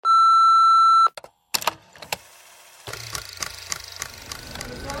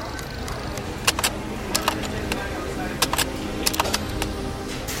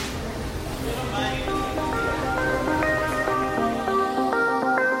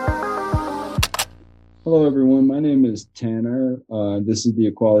Hello, everyone. My name is Tanner. This is the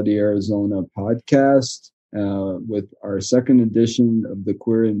Equality Arizona podcast with our second edition of the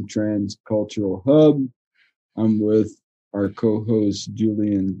Queer and Trans Cultural Hub. I'm with our co-host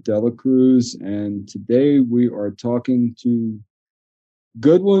Julian Delacruz, and today we are talking to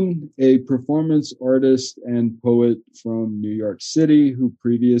GOODW.Y.N, a performance artist and poet from New York City who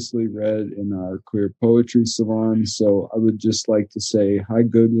previously read in our queer poetry salon. So I would just like to say hi,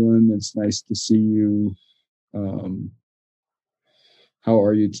 GOODW.Y.N. It's nice to see you. How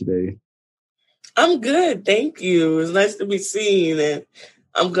are you today? I'm good, thank you. It's nice to be seen, and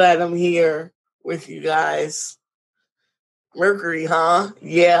I'm glad I'm here with you guys. Mercury, huh?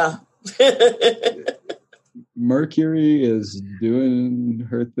 Yeah. Mercury is doing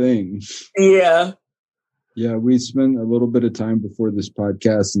her thing. Yeah. Yeah, we spent a little bit of time before this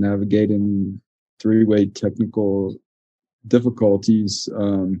podcast navigating three-way technical difficulties.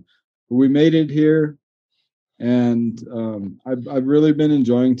 We made it here, and I've really been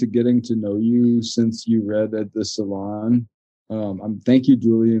enjoying getting to know you since you read at the salon. Thank you,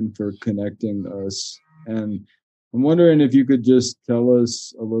 Julian, for connecting us. And I'm wondering if you could just tell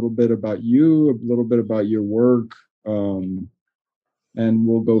us a little bit about you, a little bit about your work, and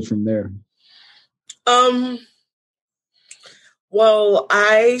we'll go from there. Well,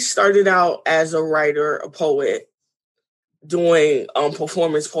 I started out as a writer, a poet, doing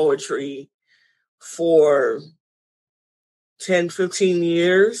performance poetry for 10, 15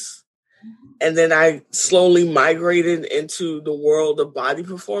 years. And then I slowly migrated into the world of body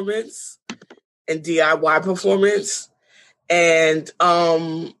performance and DIY performance. And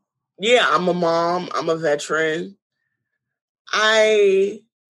yeah, I'm a mom, I'm a veteran. I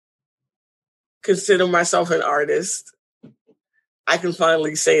consider myself an artist. I can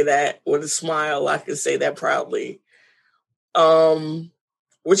finally say that with a smile. I can say that proudly,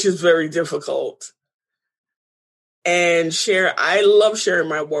 which is very difficult. And I love sharing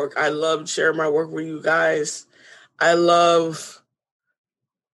my work. I love sharing my work with you guys. I love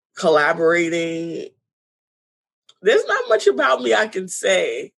collaborating. There's not much about me I can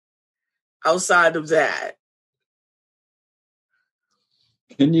say outside of that.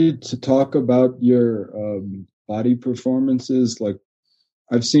 Can you talk about your body performances? Like,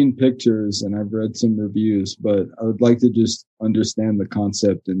 I've seen pictures and I've read some reviews, but I would like to just understand the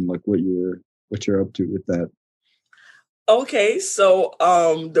concept and like what you're up to with that. Okay, so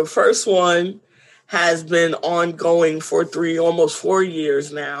the first one has been ongoing for almost 4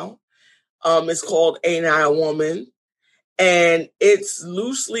 years now. It's called Ain't I a Woman? And it's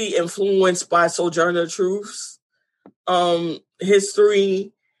loosely influenced by Sojourner Truth's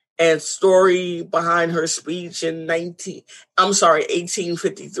history and story behind her speech in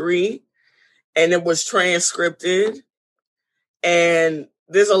 1853. And it was transcripted. And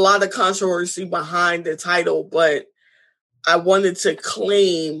there's a lot of controversy behind the title, but I wanted to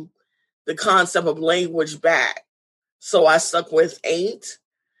claim the concept of language back. So I stuck with Ain't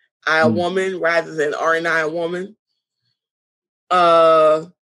I a Woman rather than Aren't I a Woman?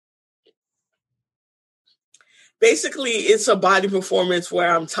 Basically, it's a body performance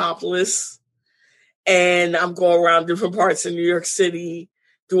where I'm topless and I'm going around different parts of New York City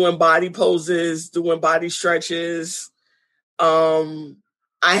doing body poses, doing body stretches. I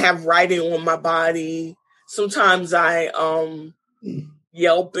have writing on my body. Sometimes I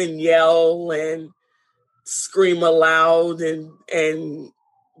yelp and yell and scream aloud and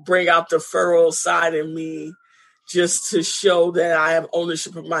bring out the feral side in me just to show that I have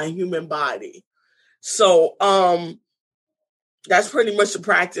ownership of my human body. So that's pretty much the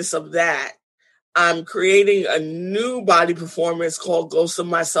practice of that. I'm creating a new body performance called Ghost of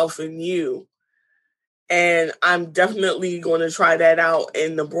Myself and You. And I'm definitely going to try that out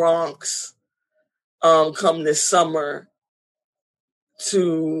in the Bronx come this summer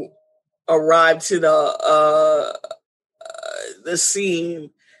to arrive to the scene.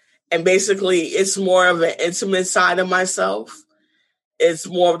 And basically, it's more of an intimate side of myself. It's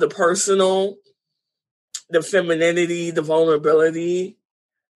more of the personal, the femininity, the vulnerability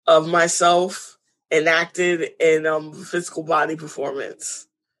of myself enacted in physical body performance.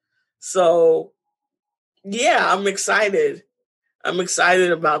 So, yeah, I'm excited. I'm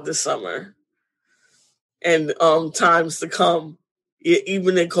excited about this summer and times to come,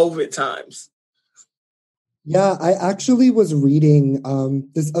 even in COVID times. Yeah, I actually was reading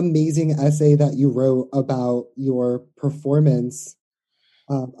this amazing essay that you wrote about your performance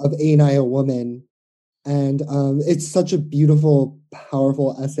of Ain't I a Woman? And it's such a beautiful,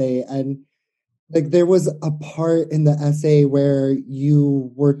 powerful essay. And like there was a part in the essay where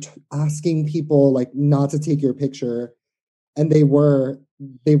you were asking people like not to take your picture. and they were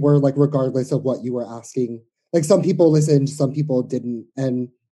like regardless of what you were asking. Like some people listened, some people didn't. And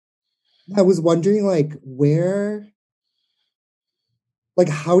I was wondering like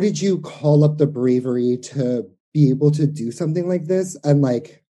how did you call up the bravery to be able to do something like this? And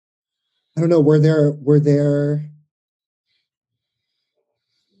like, I don't know, were there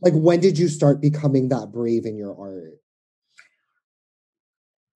like, when did you start becoming that brave in your art?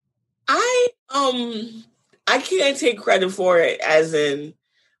 I can't take credit for it as in,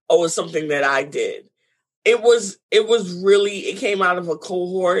 oh, it's something that I did. It was really, it came out of a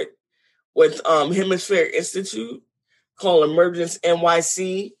cohort with Hemispheric Institute called Emergence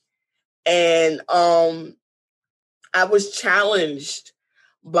NYC. And I was challenged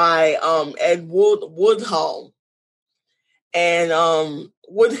by Ed Woodham and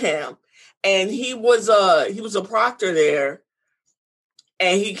Woodham. And he was a proctor there.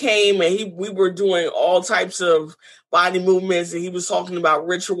 And he came and we were doing all types of body movements, and he was talking about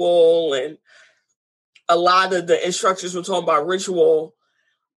ritual, and a lot of the instructors were talking about ritual.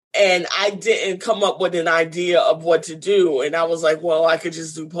 And I didn't come up with an idea of what to do. And I was like, well, I could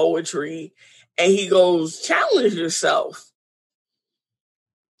just do poetry. And he goes, challenge yourself.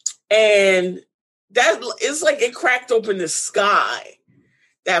 And that it's like it cracked open the sky,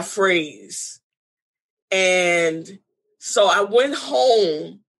 that phrase. And so I went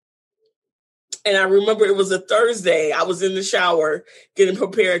home, and I remember it was a Thursday. I was in the shower getting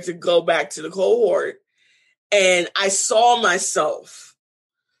prepared to go back to the cohort. And I saw myself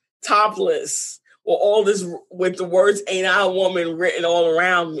topless with the words "Ain't I a Woman" written all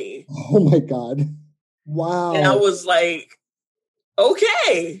around me. Oh my God. Wow. And I was like,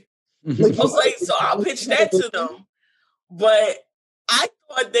 okay. I was like, so I'll pitch that to them. But I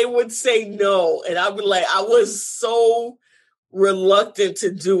thought they would say no. And I'd be like, I was so reluctant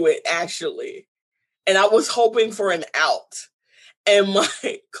to do it, actually. And I was hoping for an out. And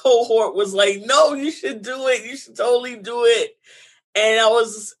my cohort was like, no, you should do it. You should totally do it. And I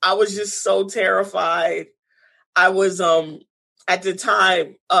was just so terrified. I was at the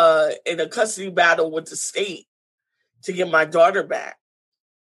time in a custody battle with the state to get my daughter back.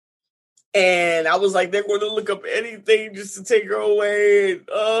 And I was like, they're going to look up anything just to take her away.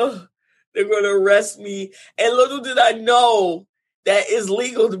 And they're going to arrest me. And little did I know that it's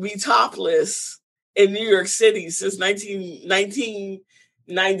legal to be topless in New York City since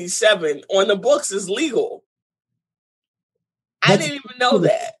 1997. On the books, it's legal. I didn't even know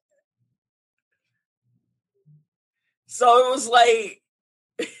that. So it was like,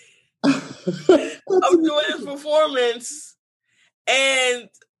 I'm doing this performance and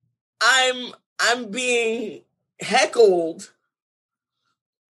I'm being heckled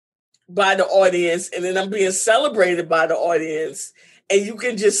by the audience, and then I'm being celebrated by the audience, and you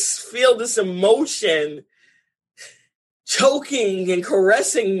can just feel this emotion choking and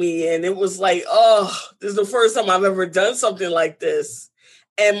caressing me. And it was like, oh, this is the first time I've ever done something like this.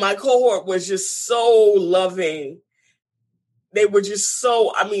 And my cohort was just so loving. They were just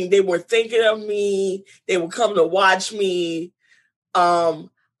they were thinking of me. They would come to watch me.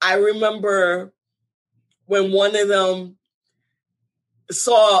 I remember when one of them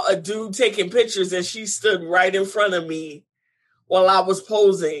saw a dude taking pictures, and she stood right in front of me while I was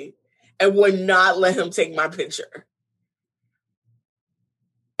posing and would not let him take my picture.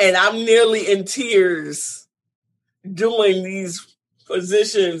 And I'm nearly in tears doing these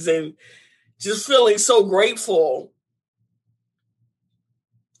positions and just feeling so grateful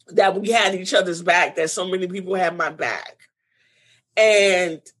that we had each other's back, that so many people had my back.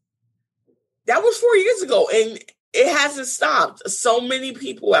 And that was 4 years ago, and it hasn't stopped. So many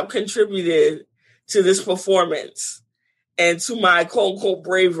people have contributed to this performance and to my quote unquote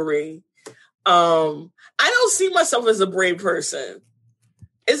bravery. I don't see myself as a brave person.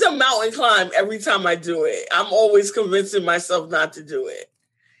 It's a mountain climb every time I do it. I'm always convincing myself not to do it.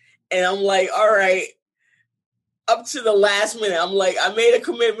 And I'm like, all right, up to the last minute, I'm like, I made a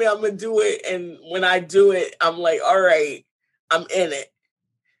commitment, I'm going to do it. And when I do it, I'm like, all right, I'm in it.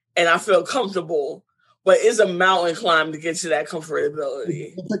 And I feel comfortable. But it's a mountain climb to get to that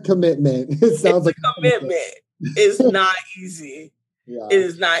comfortability. It's a commitment. It sounds like a commitment. It's not easy. Yeah. It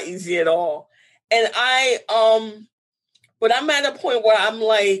is not easy at all. And but I'm at a point where I'm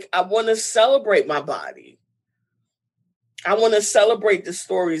like, I want to celebrate my body. I want to celebrate the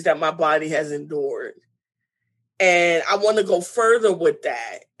stories that my body has endured. And I want to go further with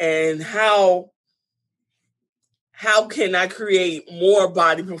that. And how can I create more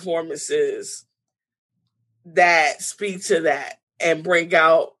body performances that speak to that and bring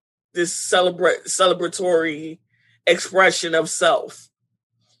out this celebratory expression of self?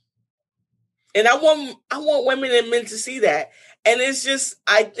 And I want women and men to see that. And it's just,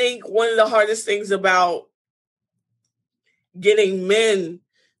 I think one of the hardest things about getting men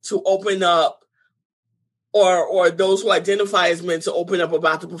to open up, or those who identify as men to open up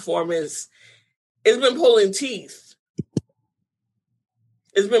about the performance, it's been pulling teeth.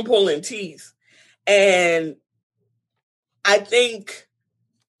 It's been pulling teeth. And I think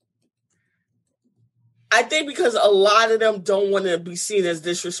because a lot of them don't want to be seen as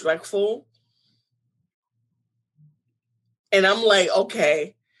disrespectful. And I'm like,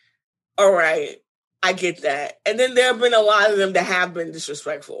 okay, all right, I get that. And then there have been a lot of them that have been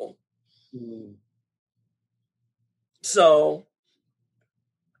disrespectful. Mm. So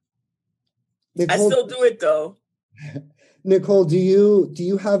Nicole, I still do it though. Nicole, do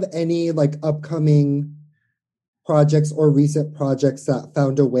you have any like upcoming projects or recent projects that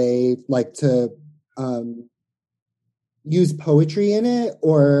found a way like to use poetry in it?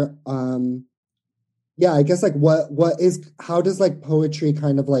 Or yeah, I guess like how does like poetry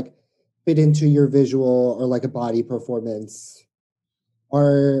kind of like fit into your visual or like a body performance?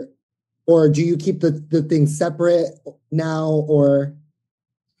 Or do you keep the things separate now? Or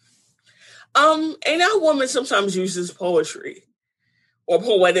and our woman sometimes uses poetry or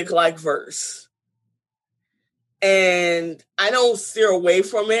poetic like verse. And I don't steer away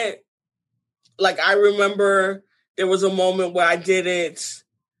from it. Like I remember there was a moment where I did it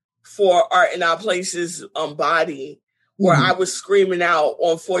for Art in Our Places body, where I was screaming out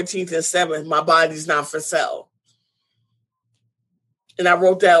on 14th and 7th, my body's not for sale. And I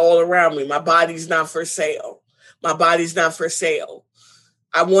wrote that all around me. My body's not for sale. My body's not for sale.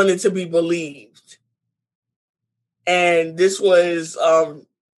 I wanted to be believed. And this was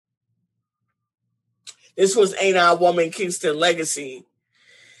Ain't I a Woman, Kingston Legacy.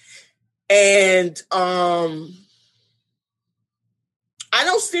 And I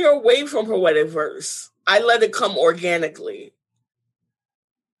don't steer away from poetic verse. I let it come organically.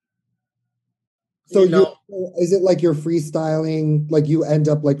 So is it like you're freestyling, like you end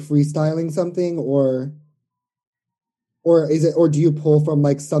up like freestyling something, or do you pull from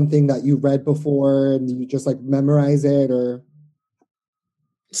like something that you read before and you just like memorize it? Or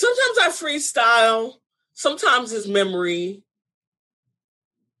sometimes I freestyle, sometimes it's memory.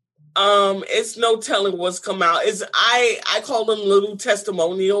 It's no telling what's come out. I call them little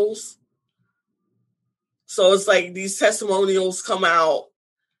testimonials. So it's like these testimonials come out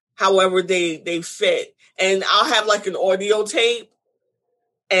however they fit. And I'll have like an audio tape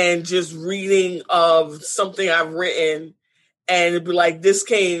and just reading of something I've written, and it'd be like, this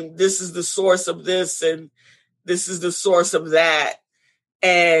is the source of this, and this is the source of that.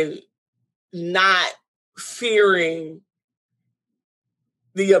 And not fearing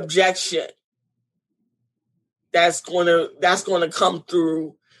the objection that's gonna come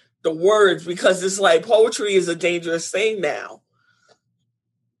through the words, because it's like poetry is a dangerous thing now.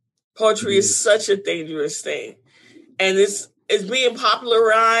 Poetry is such a dangerous thing, and it's being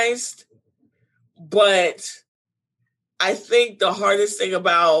popularized. But I think the hardest thing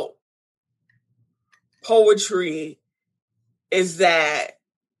about poetry is that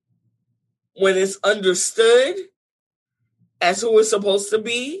when it's understood as who it's supposed to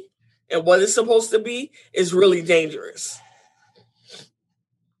be and what it's supposed to be, is really dangerous.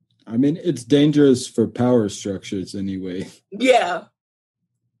 I mean, it's dangerous for power structures anyway. Yeah.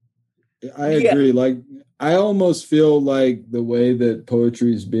 I agree. Yeah. Like, I almost feel like the way that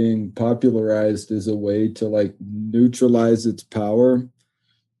poetry is being popularized is a way to like neutralize its power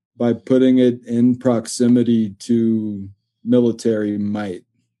by putting it in proximity to military might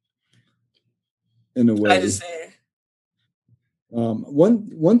in a way. I understand.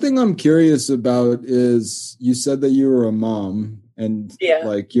 One thing I'm curious about is, you said that you were a mom, and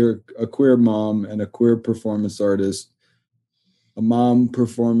like you're a queer mom and a queer performance artist, a mom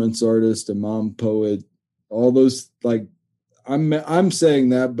performance artist, a mom poet, all those, like, I'm saying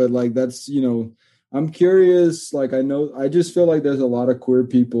that, but like, that's, I'm curious. Like, I just feel like there's a lot of queer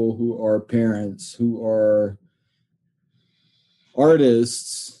people who are parents, who are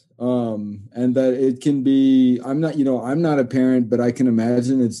artists, and that it can be, I'm not a parent, but I can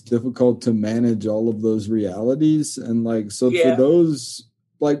imagine it's difficult to manage all of those realities. And like, so for those,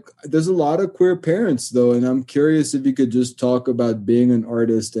 like, there's a lot of queer parents though. And I'm curious if you could just talk about being an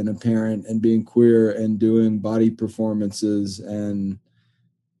artist and a parent and being queer and doing body performances and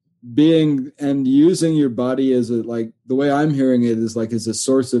using your body as like, the way I'm hearing it is like, as a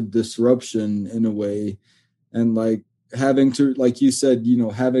source of disruption in a way. And like, having to, like you said,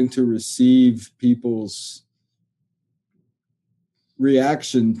 having to receive people's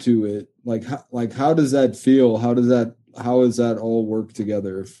reaction to it. Like how does that feel? How does that all work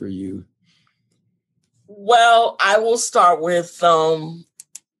together for you? Well, I will start with the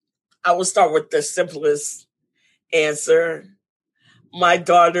simplest answer. My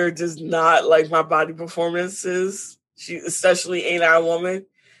daughter does not like my body performances. She, especially ain't I a woman.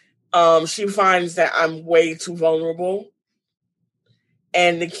 She finds that I'm way too vulnerable.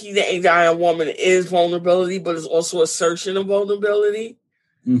 And the key to ain't I a woman is vulnerability, but it's also assertion of vulnerability.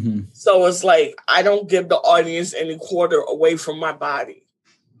 Mm-hmm. So it's like I don't give the audience any quarter away from my body.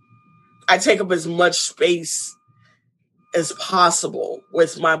 I take up as much space as possible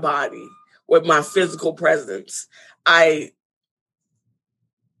with my body, with my physical presence. I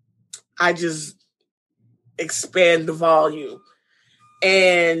just expand the volume.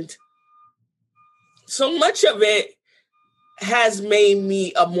 And so much of it has made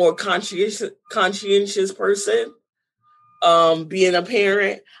me a more conscientious person. Being a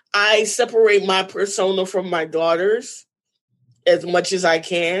parent, I separate my persona from my daughters as much as I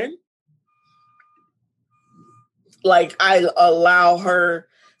can. Like, I allow her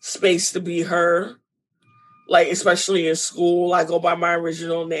space to be her. Like, especially in school, I go by my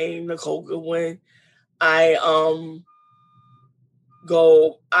original name, Nicole Goodwin. I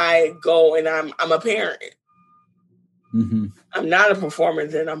go and I'm a parent. Mm-hmm. I'm not a performer,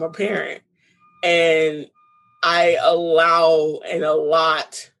 then I'm a parent. And I allow and a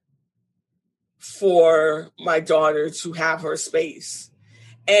lot for my daughter to have her space.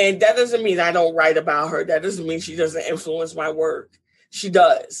 And that doesn't mean I don't write about her. That doesn't mean she doesn't influence my work. She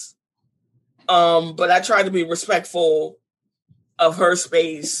does. But I try to be respectful of her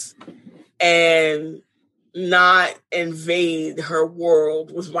space and not invade her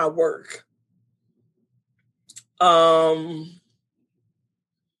world with my work.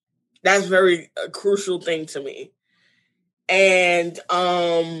 That's very a crucial thing to me. And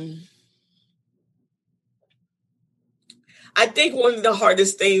I think one of the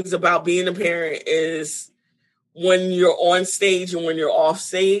hardest things about being a parent is when you're on stage and when you're off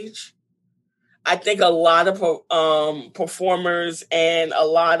stage. I think a lot of performers and a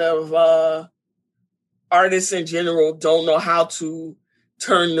lot of artists in general don't know how to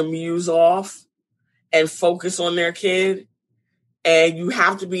turn the muse off and focus on their kid. And you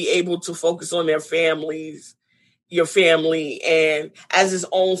have to be able to focus on your family, and as its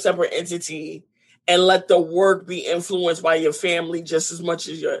own separate entity, and let the work be influenced by your family just as much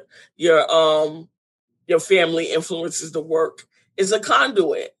as your family influences the work. It's a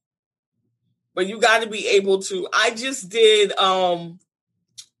conduit. But you got to be able to. I just did,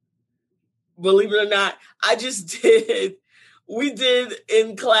 believe it or not, we did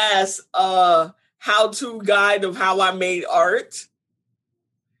in class how-to guide of how I made art.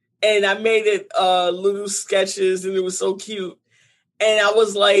 And I made it little sketches, and it was so cute. And I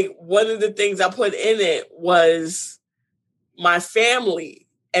was like, one of the things I put in it was my family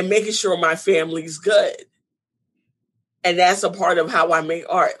and making sure my family's good. And that's a part of how I make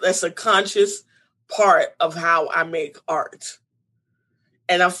art. That's a conscious part of how I make art.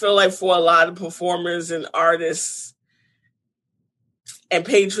 And I feel like for a lot of performers and artists and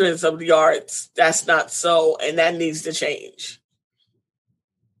patrons of the arts, that's not so. And that needs to change.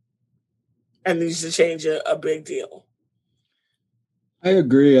 And needs to change a big deal. I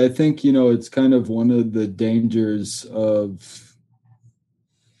agree. I think, it's kind of one of the dangers of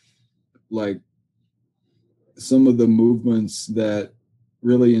like some of the movements that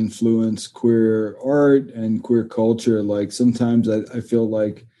really influence queer art and queer culture. Like sometimes I feel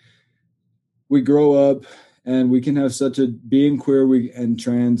like we grow up and we can have such a being queer and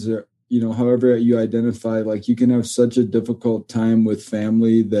trans, or however you identify, like you can have such a difficult time with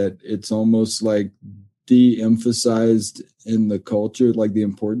family that it's almost like de-emphasized in the culture, like the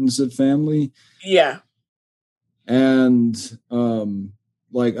importance of family. Yeah. And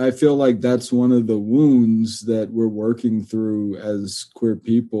like I feel like that's one of the wounds that we're working through as queer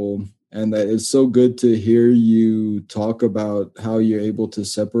people, and that it's so good to hear you talk about how you're able to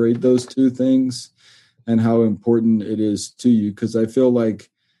separate those two things and how important it is to you. Because I feel like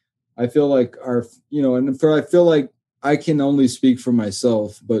our, I feel like I can only speak for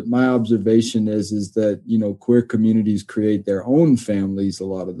myself, but my observation is that, queer communities create their own families a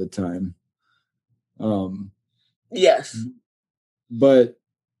lot of the time. Yes. But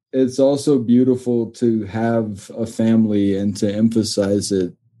it's also beautiful to have a family and to emphasize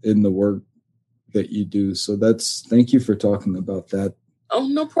it in the work that you do. So thank you for talking about that. Oh,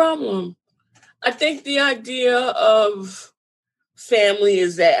 no problem. I think the idea of family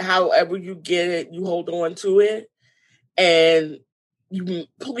is that however you get it, you hold on to it. And you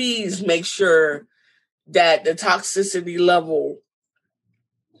please make sure that the toxicity level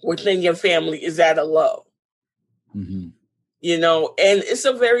within your family is at a low. Mm-hmm. And it's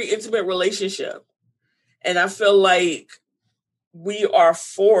a very intimate relationship. And I feel like we are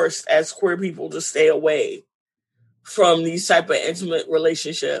forced as queer people to stay away from these type of intimate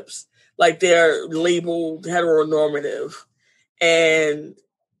relationships. Like they're labeled heteronormative. And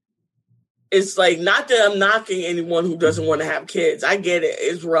it's like, not that I'm knocking anyone who doesn't want to have kids. I get it.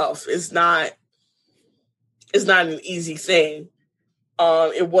 It's rough. It's not an easy thing.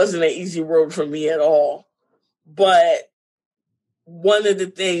 It wasn't an easy road for me at all. But one of the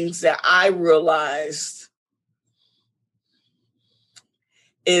things that I realized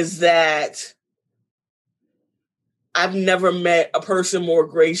is that I've never met a person more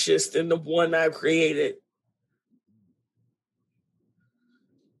gracious than the one I've created.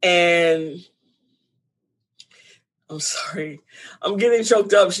 And I'm sorry, I'm getting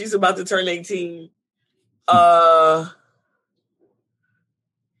choked up. She's about to turn 18.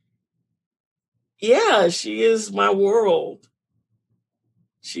 Yeah, she is my world.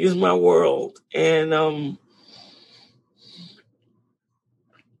 She is my world. And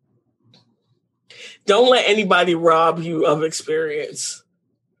don't let anybody rob you of experience.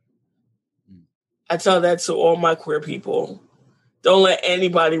 I tell that to all my queer people. Don't let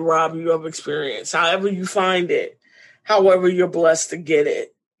anybody rob you of experience. However you find it, however you're blessed to get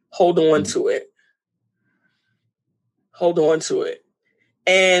it, hold on to it. Hold on to it.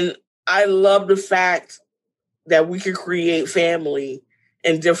 And I love the fact that we can create family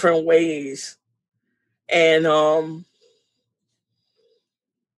in different ways. And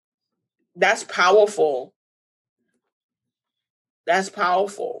that's powerful. That's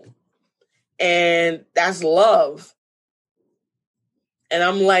powerful. And that's love. And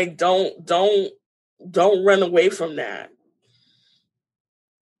I'm like, don't run away from that.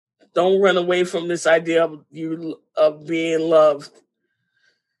 Don't run away from this idea of being loved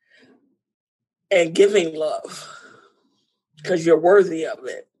and giving love, because you're worthy of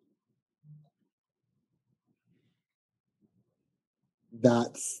it.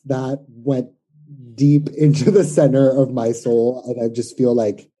 That went deep into the center of my soul, and I just feel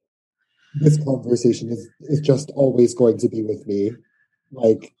like this conversation is just always going to be with me.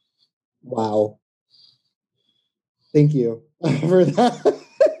 Like, wow. Thank you for that.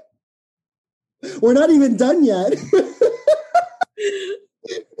 We're not even done yet.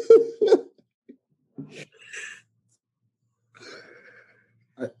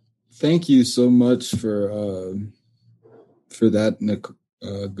 Thank you so much for that,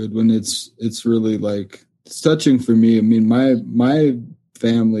 Goodwin. It's really like, it's touching for me. I mean, my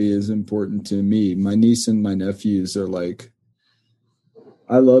family is important to me. My niece and my nephews are like,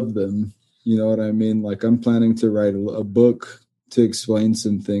 I love them. You know what I mean? Like, I'm planning to write a book to explain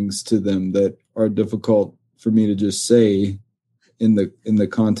some things to them that are difficult for me to just say in the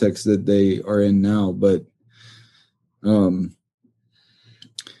context that they are in now. But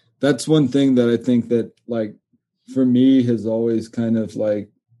that's one thing that I think that, like, for me has always kind of like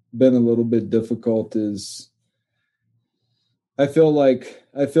been a little bit difficult is I feel like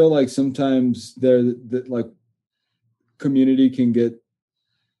sometimes that like community can get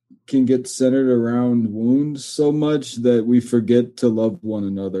centered around wounds so much that we forget to love one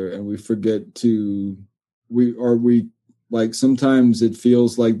another, and we forget to we like, sometimes it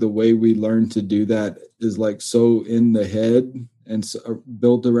feels like the way we learn to do that is like so in the head and so,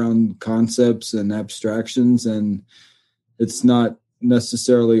 built around concepts and abstractions, and it's not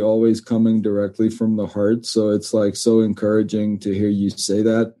necessarily always coming directly from the heart. So it's like so encouraging to hear you say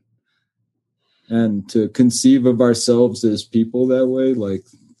that and to conceive of ourselves as people that way. Like,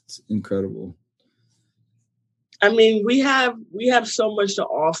 it's incredible. I mean, we have so much to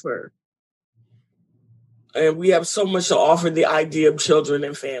offer. And we have so much to offer the idea of children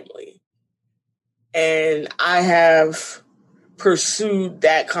and family. And I have pursued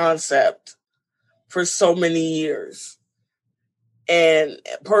that concept for so many years, and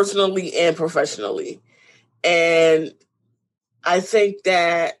personally and professionally. And I think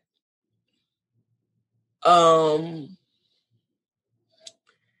that when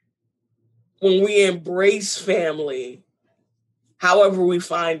we embrace family, however we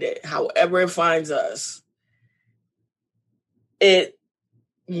find it, however it finds us, it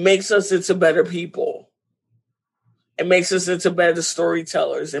makes us into better people. It makes us into better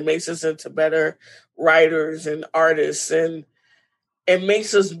storytellers. It makes us into better writers and artists. And it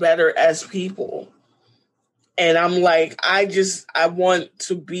makes us better as people. And I'm like, I want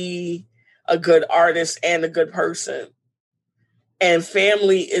to be a good artist and a good person. And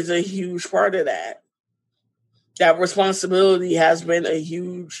family is a huge part of that. That responsibility has been a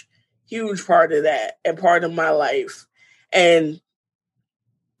huge, huge part of that and part of my life. And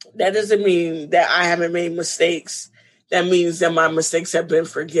that doesn't mean that I haven't made mistakes. That means that my mistakes have been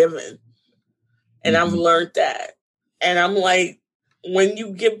forgiven. And I've learned that. And I'm like, when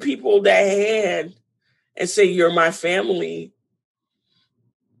you give people that hand and say, you're my family,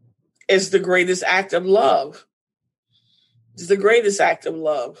 it's the greatest act of love. It's the greatest act of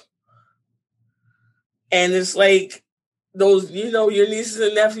love. And it's like those, your nieces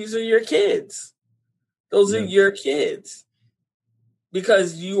and nephews are your kids. Those are your kids.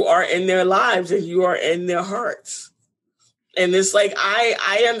 Because you are in their lives and you are in their hearts. And it's like,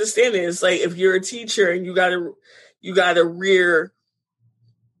 I understand it. It's like, if you're a teacher and you gotta rear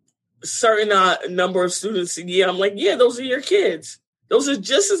a certain number of students a year, I'm like, yeah, those are your kids. Those are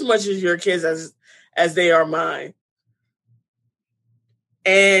just as much as your kids as they are mine.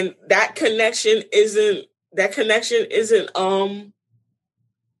 And that connection isn't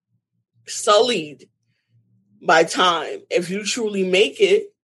sullied by time. If you truly make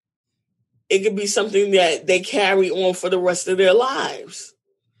it, it could be something that they carry on for the rest of their lives.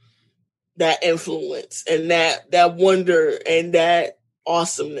 That influence and that wonder and that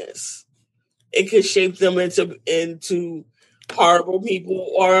awesomeness. It could shape them into horrible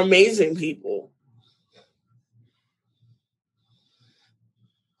people or amazing people.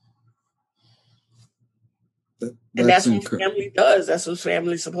 And that's what family does. That's what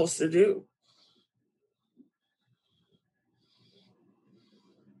family's supposed to do.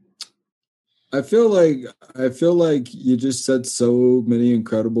 I feel like you just said so many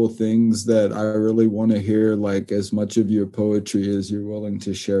incredible things that I really want to hear like as much of your poetry as you're willing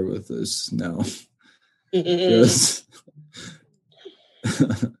to share with us now. Yes.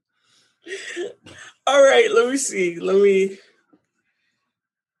 All right, let me see.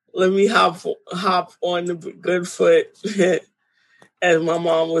 Let me hop on the good foot, as my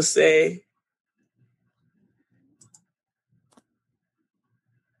mom would say.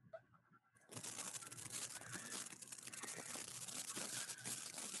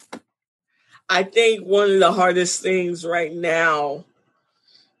 I think one of the hardest things right now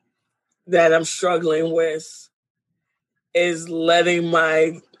that I'm struggling with is letting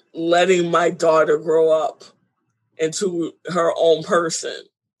my daughter grow up into her own person.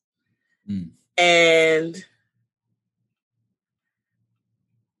 And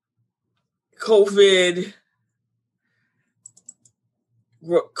COVID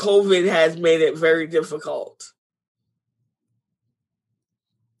has made it very difficult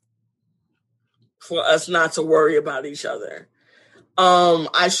for us not to worry about each other.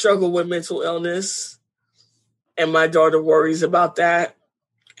 I struggle with mental illness, and my daughter worries about that.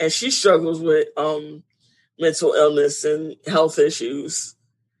 And she struggles with mental illness and health issues.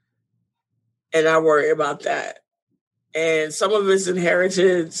 And I worry about that. And some of it's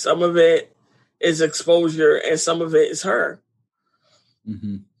inherited, some of it is exposure, and some of it is her.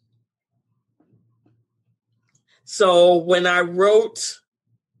 Mm-hmm. So when I wrote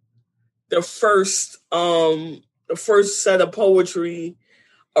the first set of poetry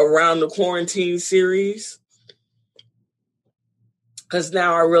around the quarantine series, because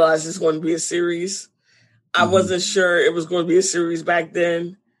now I realize it's going to be a series. I wasn't sure it was going to be a series back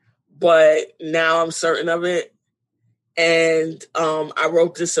then, but now I'm certain of it. And I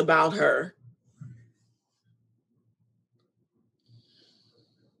wrote this about her.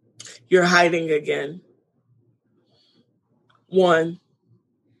 You're hiding again. 1,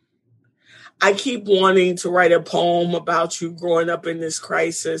 I keep wanting to write a poem about you growing up in this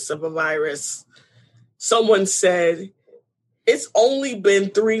crisis of a virus. Someone said, it's only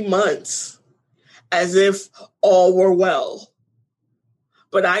been 3 months, as if all were well.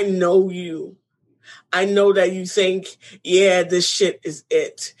 But I know you. I know that you think, yeah, this shit is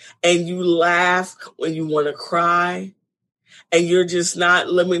it. And you laugh when you want to cry. And you're just not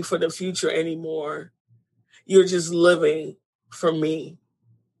living for the future anymore. You're just living for me.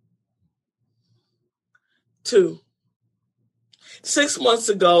 2, 6 months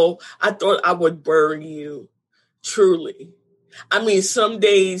ago, I thought I would bury you. Truly. I mean, some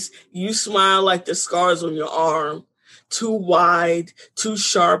days you smile like the scars on your arm. Too wide, too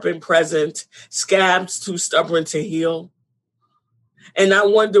sharp and present. Scabs too stubborn to heal. And I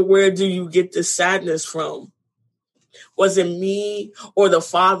wonder, where do you get this sadness from? Was it me or the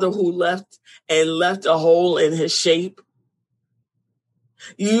father who left a hole in his shape?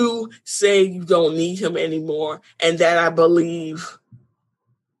 You say you don't need him anymore, and that I believe.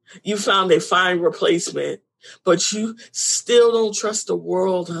 You found a fine replacement, but you still don't trust the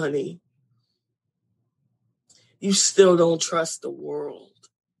world, honey. You still don't trust the world.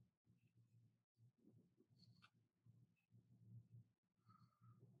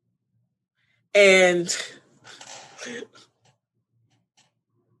 And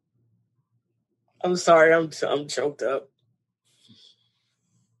I'm sorry, I'm choked up.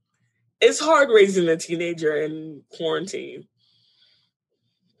 it's hard raising a teenager in quarantine.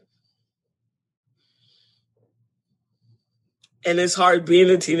 And it's hard being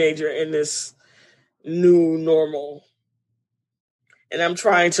a teenager in this new normal. And I'm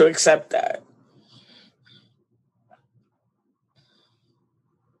trying to accept that.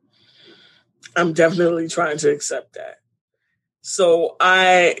 I'm definitely trying to accept that. So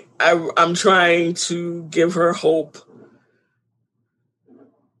I'm trying to give her hope.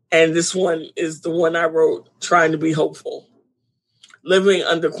 And this one is the one I wrote, trying to be hopeful. Living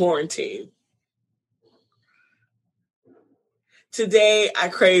under quarantine. Today, I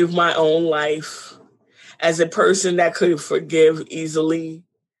crave my own life. As a person that could forgive easily,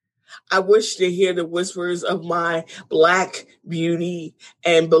 I wish to hear the whispers of my Black beauty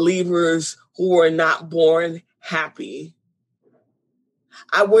and believers who were not born happy.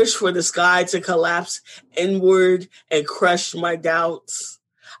 I wish for the sky to collapse inward and crush my doubts.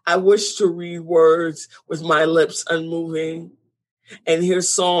 I wish to read words with my lips unmoving and hear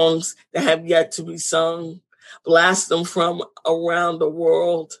songs that have yet to be sung, blast them from around the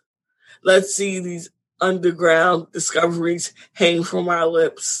world. Let's see these underground discoveries hang from our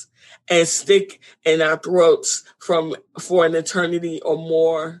lips and stick in our throats for an eternity or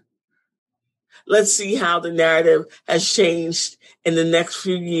more. Let's see how the narrative has changed in the next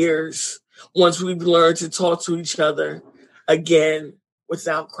few years once we've learned to talk to each other again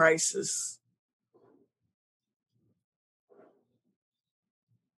without crisis.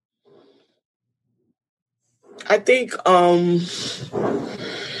 I think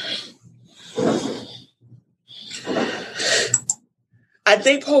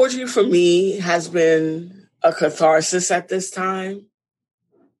poetry for me has been a catharsis at this time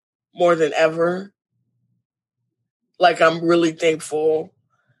more than ever. Like, I'm really thankful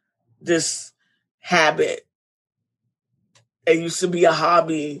this habit. It used to be a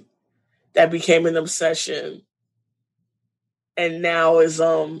hobby that became an obsession and now is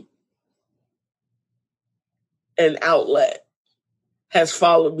an outlet, has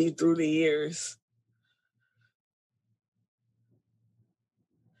followed me through the years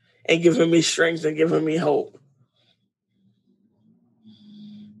and given me strength and given me hope.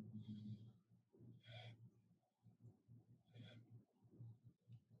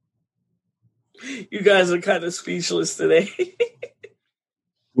 You guys are kind of speechless today.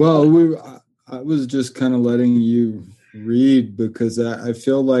 Well, I was just kind of letting you read because I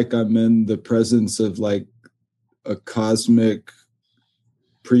feel like I'm in the presence of like a cosmic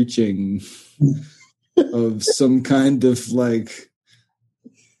preaching of some kind of like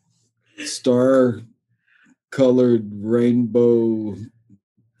star colored rainbow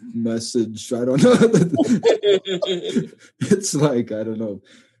message. I don't know. It's like, I don't know.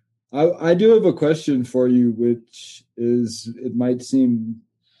 I do have a question for you, which is, it might seem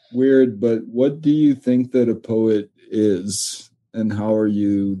weird, but what do you think that a poet is, and how are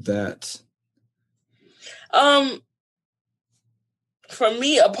you that? For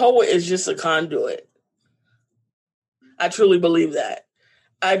me, a poet is just a conduit. I truly believe that.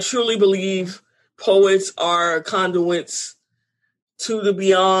 I truly believe poets are conduits to the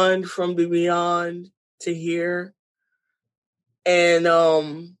beyond, from the beyond to here. And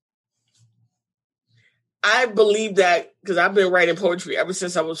I believe that because I've been writing poetry ever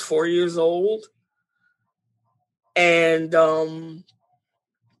since I was 4 years old. And that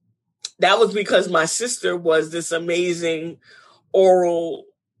was because my sister was this amazing oral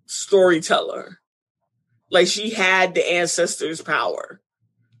storyteller. Like, she had the ancestors' power.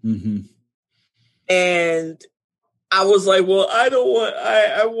 Mm-hmm. And I was like, well,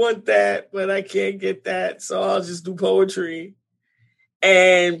 I want that, but I can't get that. So I'll just do poetry.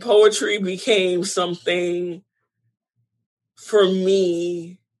 And poetry became something for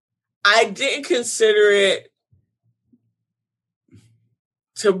me. I didn't consider it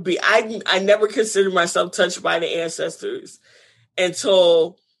to be, I never considered myself touched by the ancestors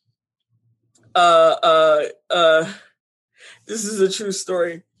until, this is a true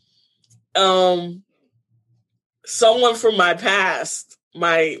story. Someone from my past,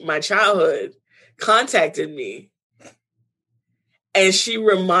 my childhood, contacted me. And she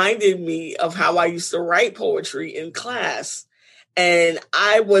reminded me of how I used to write poetry in class. And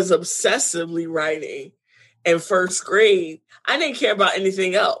I was obsessively writing in first grade. I didn't care about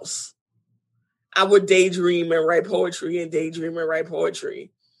anything else. I would daydream and write poetry and daydream and write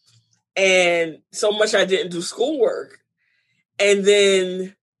poetry. And so much I didn't do schoolwork. And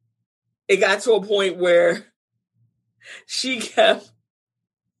then it got to a point where she kept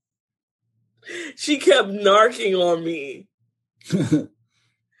narking on me.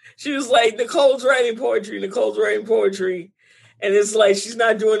 She was like, Nicole's writing poetry. and it's like she's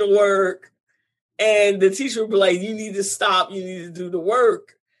not doing the work, and the teacher would be like, you need to stop, you need to do the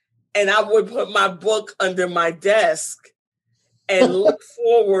work. And I would put my book under my desk and look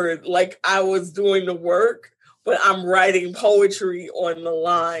forward like I was doing the work, but I'm writing poetry on the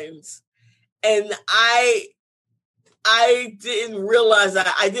lines. And I didn't realize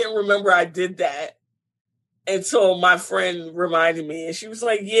I didn't remember I did that until my friend reminded me, and she was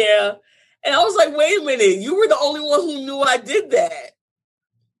like, yeah. And I was like, wait a minute, you were the only one who knew I did that.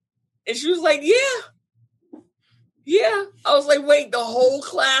 And she was like, yeah. Yeah. I was like, wait, the whole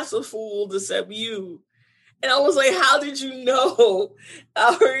class was fooled except you. And I was like, how did you know?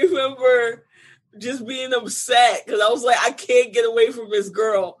 I remember just being upset because I was like, I can't get away from this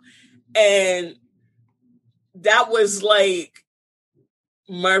girl. And that was like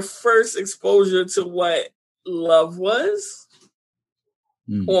my first exposure to what love was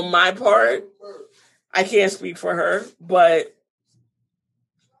on my part. I can't speak for her, but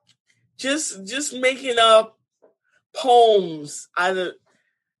just making up poems out of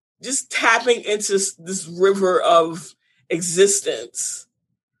just tapping into this river of existence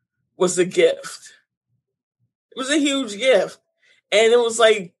was a gift. It was a huge gift. And it was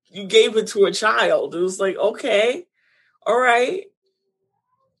like you gave it to a child. It was like, okay, all right.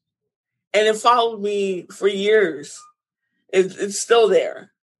 And it followed me for years. It's still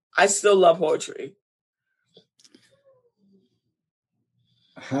there. I still love poetry.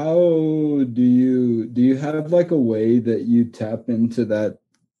 How do you have like a way that you tap into that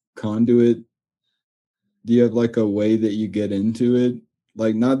conduit? Do you have like a way that you get into it?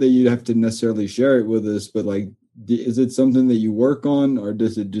 Like, not that you have to necessarily share it with us, but like, is it something that you work on, or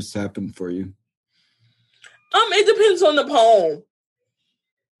does it just happen for you? It depends on the poem.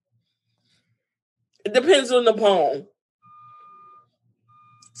 It depends on the poem.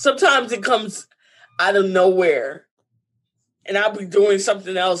 Sometimes it comes out of nowhere, and I'll be doing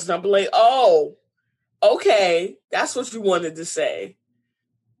something else, and I'll be like, oh, okay, that's what you wanted to say.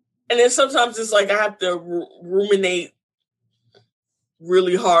 And then sometimes it's like I have to ruminate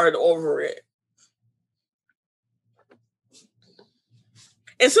really hard over it.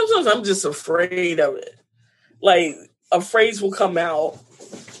 And sometimes I'm just afraid of it. Like a phrase will come out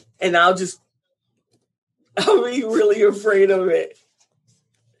and I'll be really afraid of it.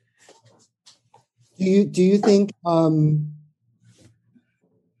 Do you think or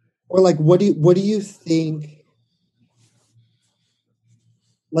like what do you think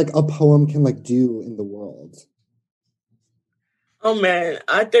like a poem can like do in the world? Oh man,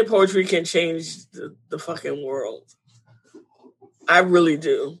 I think poetry can change the fucking world. I really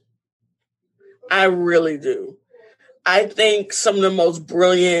do. I really do. I think some of the most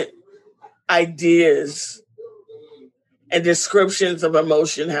brilliant ideas and descriptions of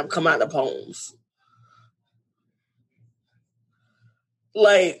emotion have come out of poems.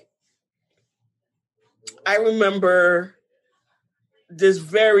 Like, I remember this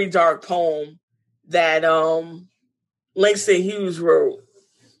very dark poem that Langston Hughes wrote.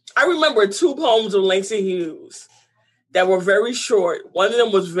 I remember 2 poems of Langston Hughes that were very short. One of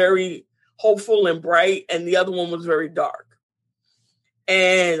them was very hopeful and bright, and the other one was very dark.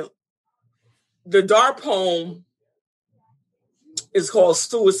 And the dark poem is called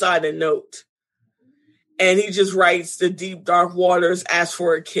Suicide and Note. And he just writes, the deep, dark waters ask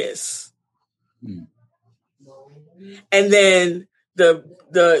for a kiss. Mm. And then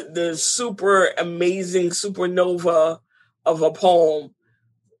the super amazing supernova of a poem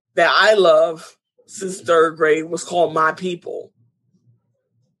that I love since 3rd grade was called My People.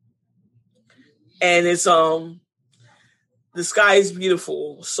 And it's the sky is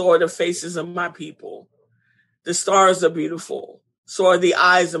beautiful, so are the faces of my people. The stars are beautiful, so are the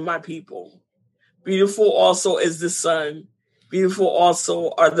eyes of my people. Beautiful also is the sun. Beautiful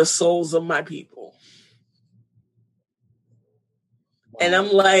also are the souls of my people. And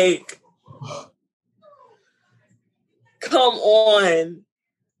I'm like, come on.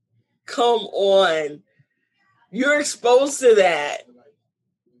 Come on. You're exposed to that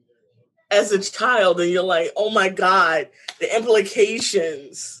as a child, and you're like, oh my God, the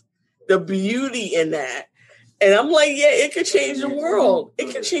implications, the beauty in that. And I'm like, yeah, it could change the world.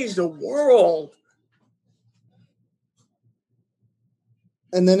 It could change the world.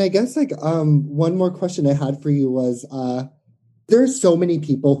 And then I guess like one more question I had for you was there's so many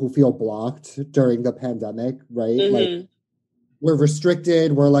people who feel blocked during the pandemic, right? Mm-hmm. Like we're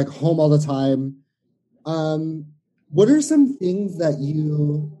restricted, we're like home all the time. What are some things that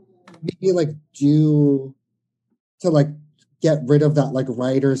you maybe like do to like get rid of that like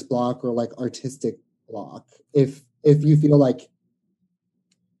writer's block or like artistic block if you feel like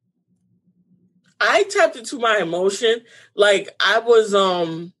I tapped into my emotion. Like I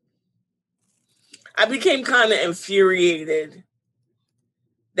became kind of infuriated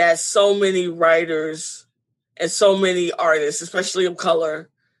that so many writers and so many artists, especially of color,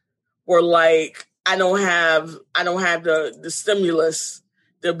 were like, I don't have the stimulus,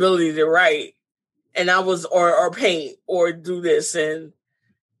 the ability to write. And I was or paint or do this, and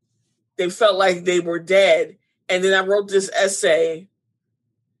they felt like they were dead. And then I wrote this essay,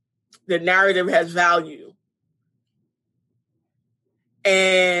 The Narrative Has Value.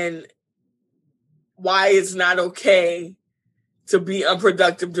 And why it's not okay to be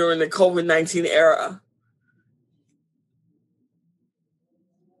unproductive during the COVID-19 era.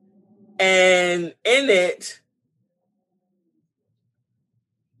 And in it,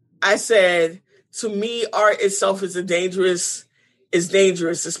 I said, to me, art itself is dangerous,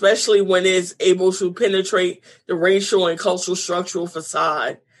 especially when it's able to penetrate the racial and cultural structural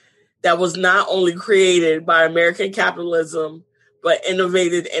facade that was not only created by American capitalism, but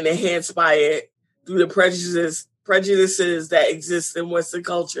innovated and enhanced by it through the prejudices that exist in Western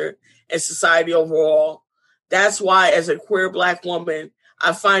culture and society overall. That's why, as a queer Black woman,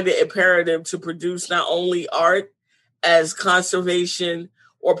 I find it imperative to produce not only art as conservation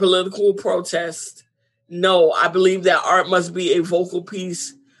or political protest. No, I believe that art must be a vocal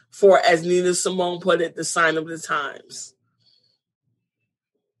piece for, as Nina Simone put it, the sign of the times.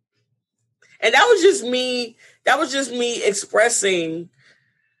 And that was just me expressing.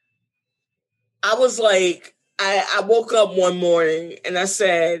 I was like, I woke up one morning and I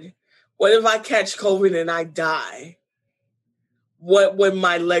said, what if I catch COVID and I die? What would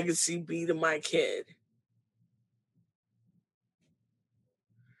my legacy be to my kid?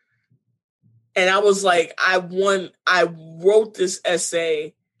 And I was like, I wrote this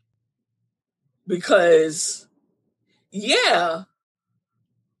essay because, yeah,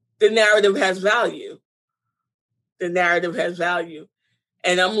 the narrative has value. The narrative has value.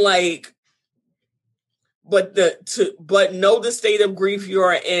 And I'm like, but know the state of grief you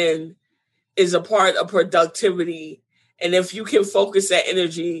are in is a part of productivity. And if you can focus that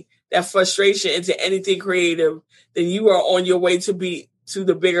energy, that frustration into anything creative, then you are on your way to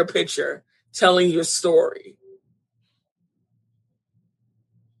the bigger picture, telling your story.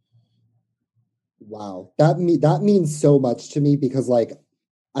 Wow. That means so much to me because, like,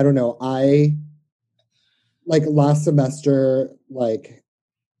 I don't know, I like last semester, like,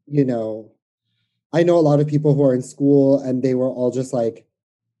 you know, I know a lot of people who are in school and they were all just like,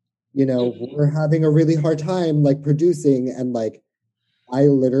 we're having a really hard time like producing, and like I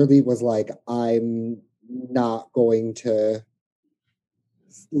literally was like, I'm not going to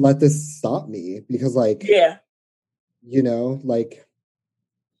let this stop me because like, yeah, like,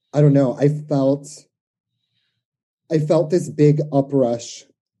 I don't know, I felt this big uprush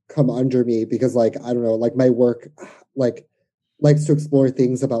come under me because like, I don't know, like my work like likes to explore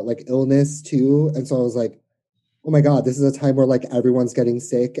things about like illness too. And so I was like, oh my God, this is a time where like everyone's getting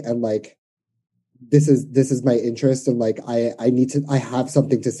sick, and like this is my interest, and like I have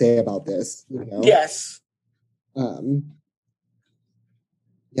something to say about this, Yes. Yeah,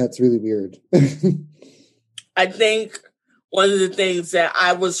 it's really weird. I think one of the things that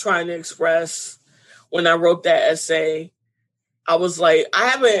I was trying to express when I wrote that essay, I was like,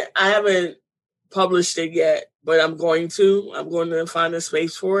 I haven't published it yet, but I'm going to find a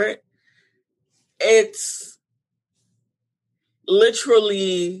space for it. It's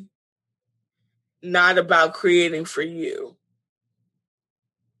literally not about creating for you.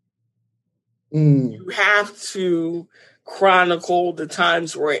 You have to chronicle the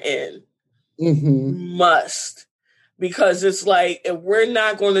times we're in. Mm-hmm. Must. Because it's like, if we're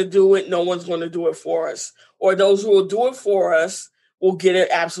not going to do it, no one's going to do it for us. Or those who will do it for us will get it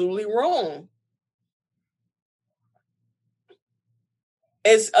absolutely wrong.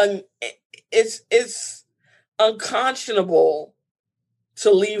 It's unconscionable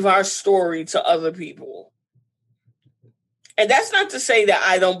to leave our story to other people. And that's not to say that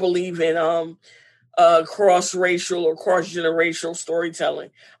I don't believe in cross-racial or cross-generational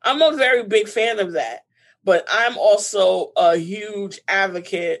storytelling. I'm a very big fan of that. But I'm also a huge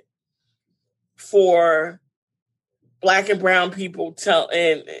advocate for Black and brown people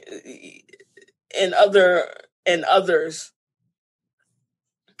and others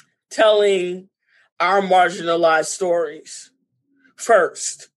telling our marginalized stories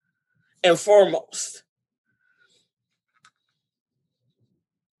first and foremost,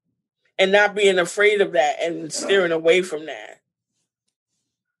 and not being afraid of that and steering away from that.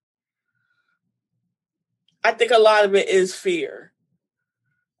 I think a lot of it is fear.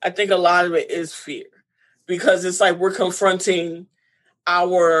 Because it's like we're confronting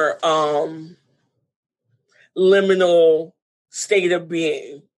our liminal state of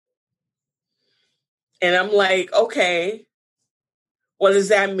being. And I'm like, okay, what does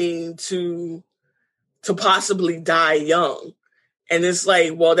that mean to possibly die young? And it's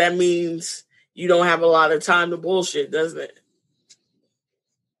like, well, that means you don't have a lot of time to bullshit, doesn't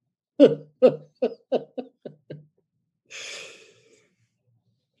it?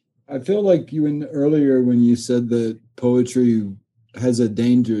 I feel like earlier when you said that poetry has a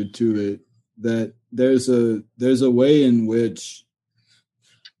danger to it, that there's a way in which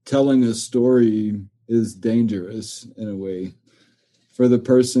telling a story is dangerous in a way for the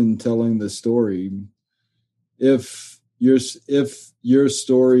person telling the story. If your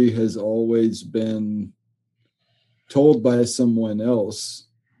story has always been told by someone else,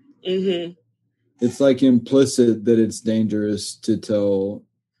 mm-hmm. it's like implicit that it's dangerous to tell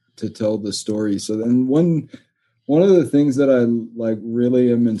the story. So then one of the things that I like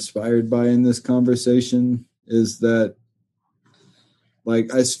really am inspired by in this conversation is that,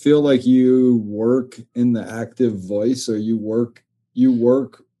 like, I feel like you work in the active voice, or you work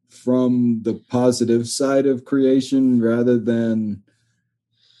from the positive side of creation rather than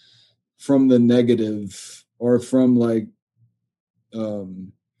from the negative, or from like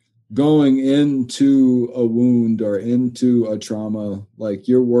going into a wound or into a trauma. Like,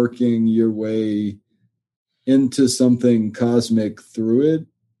 you're working your way into something cosmic through it.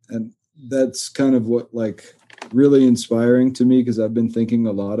 And that's kind of what, like, really inspiring to me, because I've been thinking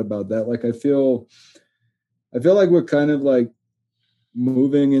a lot about that. Like, I feel like we're kind of like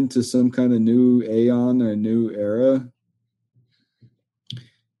moving into some kind of new aeon or new era.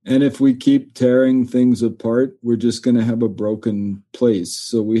 And if we keep tearing things apart, we're just going to have a broken place.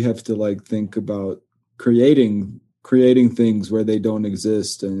 So we have to like think about creating things where they don't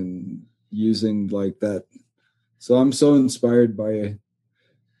exist, and using like that. So I'm so inspired by it.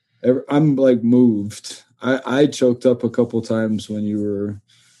 I'm like moved. I choked up a couple times when you were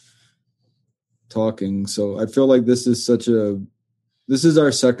talking. So I feel like this is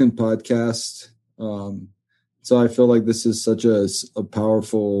our second podcast. So I feel like this is such a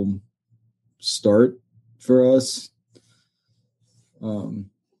powerful start for us. Do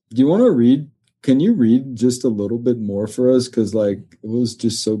you want to read? Can you read just a little bit more for us? Because like it was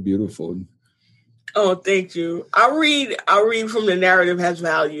just so beautiful. Oh, thank you. I'll read from The Narrative Has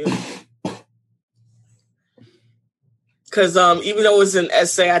Value. Because even though it's an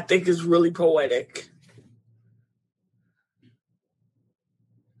essay, I think it's really poetic.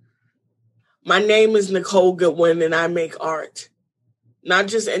 My name is Nicole Goodwin, and I make art. Not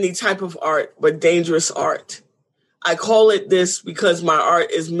just any type of art, but dangerous art. I call it this because my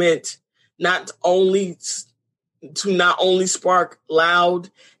art is meant not only spark loud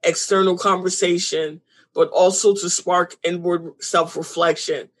external conversation, but also to spark inward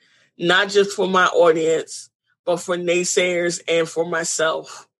self-reflection, not just for my audience, but for naysayers and for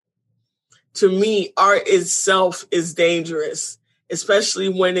myself. To me, art itself is dangerous, especially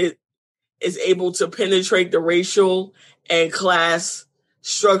when it is able to penetrate the racial and class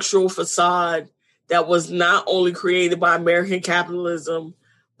structural facade that was not only created by American capitalism,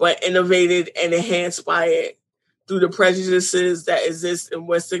 but innovated and enhanced by it through the prejudices that exist in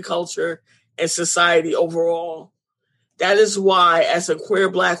Western culture and society overall. That is why, as a queer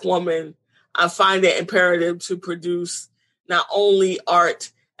Black woman, I find it imperative to produce not only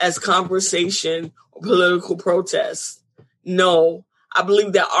art as conversation or political protest. No, I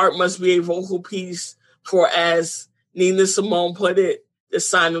believe that art must be a vocal piece for, as Nina Simone put it, the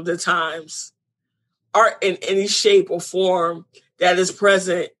sign of the times. Art in any shape or form that is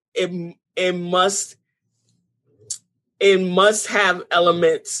present, it must have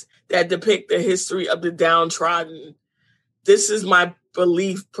elements that depict the history of the downtrodden. This is my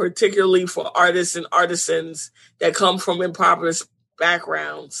belief, particularly for artists and artisans that come from impoverished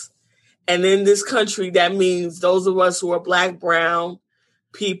backgrounds. And in this country, that means those of us who are Black, brown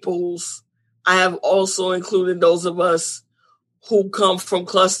peoples. I have also included those of us who come from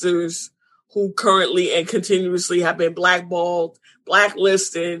clusters who currently and continuously have been blackballed,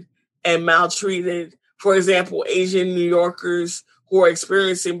 blacklisted, and maltreated. For example, Asian New Yorkers who are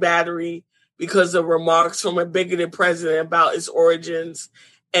experiencing battery because of remarks from a bigoted president about its origins,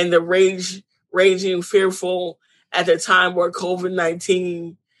 and the raging fearful at the time where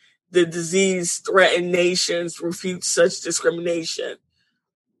COVID-19, the disease threatened nations, refute such discrimination.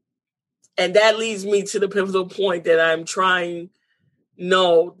 And that leads me to the pivotal point that I'm trying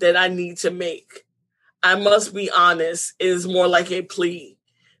that I need to make. I must be honest. It is more like a plea.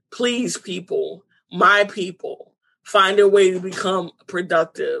 Please, people, my people, find a way to become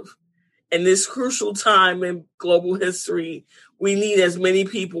productive. In this crucial time in global history, we need as many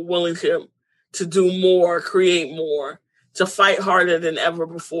people willing to do more, create more, to fight harder than ever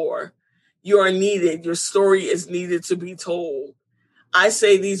before. You are needed. Your story is needed to be told. I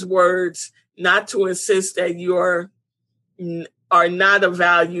say these words not to insist that you are not of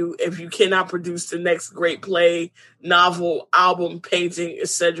value if you cannot produce the next great play, novel, album, painting,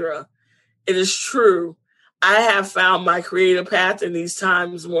 etc. It is true. I have found my creative path in these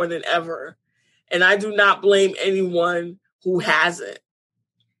times more than ever, and I do not blame anyone who hasn't.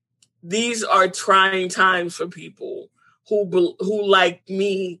 These are trying times for people who like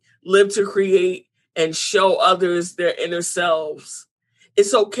me, live to create and show others their inner selves.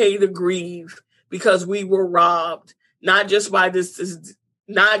 It's okay to grieve because we were robbed, not just by this disease,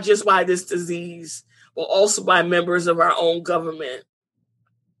 but also by members of our own government.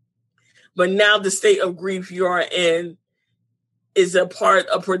 But now the state of grief you are in is a part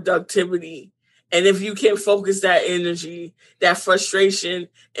of productivity. And if you can focus that energy, that frustration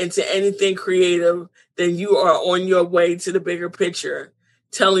into anything creative, then you are on your way to the bigger picture,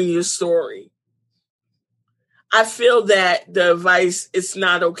 telling your story. I feel that the advice, it's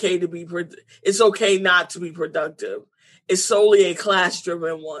okay not to be productive. It's solely a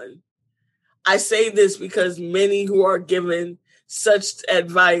class-driven one. I say this because many who are given such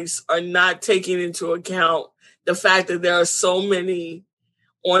advice are not taking into account the fact that there are so many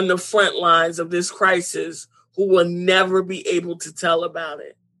on the front lines of this crisis who will never be able to tell about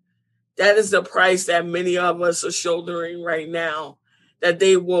it. That is the price that many of us are shouldering right now, that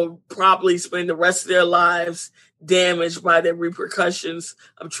they will probably spend the rest of their lives damaged by the repercussions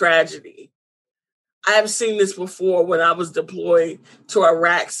of tragedy. I have seen this before when I was deployed to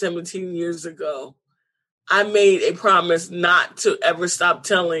Iraq 17 years ago. I made a promise not to ever stop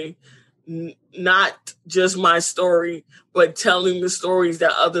telling not just my story, but telling the stories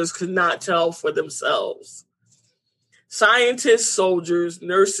that others could not tell for themselves. Scientists, soldiers,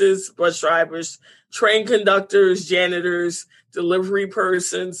 nurses, bus drivers, train conductors, janitors, delivery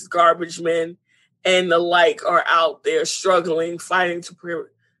persons, garbage men, and the like are out there struggling, fighting to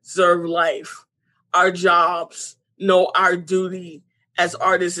preserve life. Our jobs, our duty as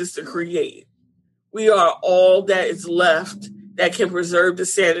artists is to create. We are all that is left that can preserve the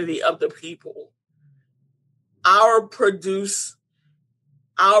sanity of the people. Our produce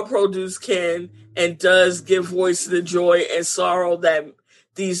can and does give voice to the joy and sorrow that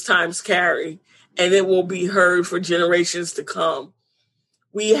these times carry, and it will be heard for generations to come.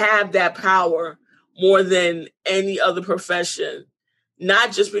 We have that power more than any other profession,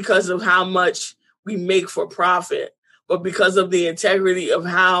 not just because of how much we make for profit, but because of the integrity of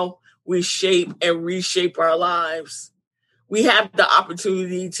how we shape and reshape our lives. We have the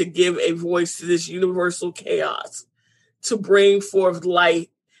opportunity to give a voice to this universal chaos, to bring forth light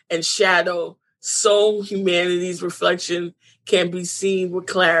and shadow so humanity's reflection can be seen with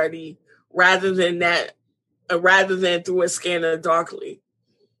clarity rather than through a scanner darkly.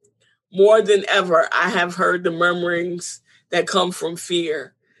 More than ever, I have heard the murmurings that come from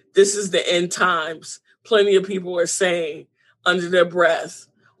fear. This is the end times. Plenty of people are saying under their breath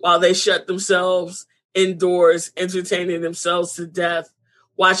while they shut themselves indoors, entertaining themselves to death,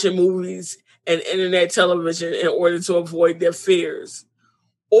 watching movies and internet television in order to avoid their fears.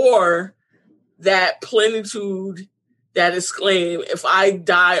 Or that plenitude that exclaim, if I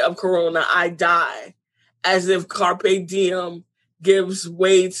die of corona, I die, as if carpe diem gives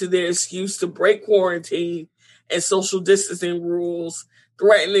way to their excuse to break quarantine and social distancing rules,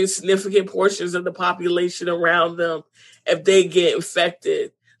 threatening significant portions of the population around them if they get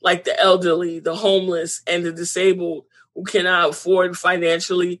infected, like the elderly, the homeless, and the disabled who cannot afford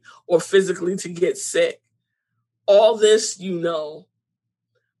financially or physically to get sick. All this,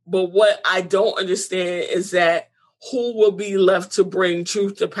 But what I don't understand is that who will be left to bring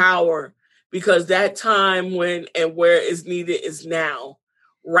truth to power? Because that time when and where is needed is now,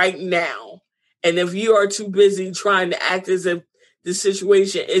 right now. And if you are too busy trying to act as if the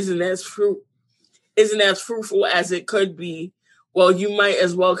situation isn't as fruitful as it could be, well, you might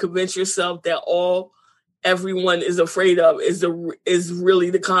as well convince yourself that all everyone is afraid of is really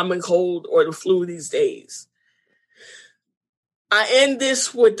the common cold or the flu these days. I end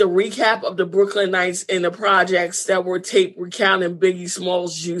this with the recap of the Brooklyn Nights and the projects that were taped recounting Biggie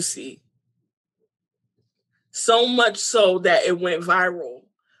Smalls' Juicy. So much so that it went viral.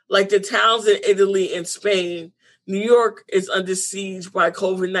 Like the towns in Italy and Spain, New York is under siege by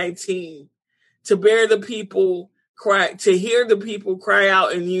COVID-19. To hear the people cry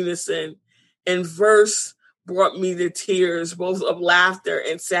out in unison, and verse brought me to tears, both of laughter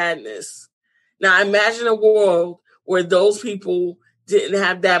and sadness. Now imagine a world where those people didn't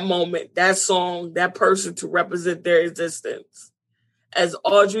have that moment, that song, that person to represent their existence. As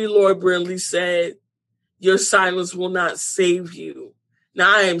Audre Lorde Brindley said, your silence will not save you.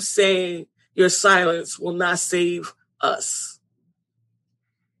 Now I am saying your silence will not save us.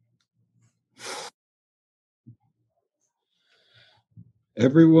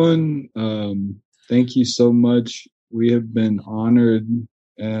 Everyone, thank you so much. We have been honored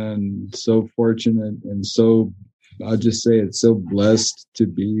and so fortunate and so, I'll just say it's so blessed to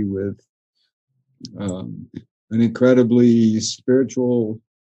be with an incredibly spiritual,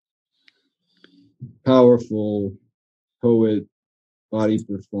 powerful poet, body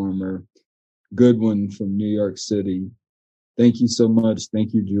performer, GOODW.Y.N from New York City. Thank you so much.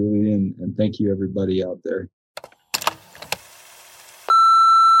 Thank you, Julian, and thank you, everybody out there.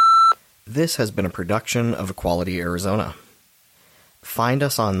 This has been a production of Equality Arizona. Find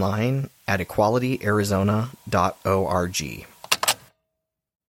us online at equalityarizona.org.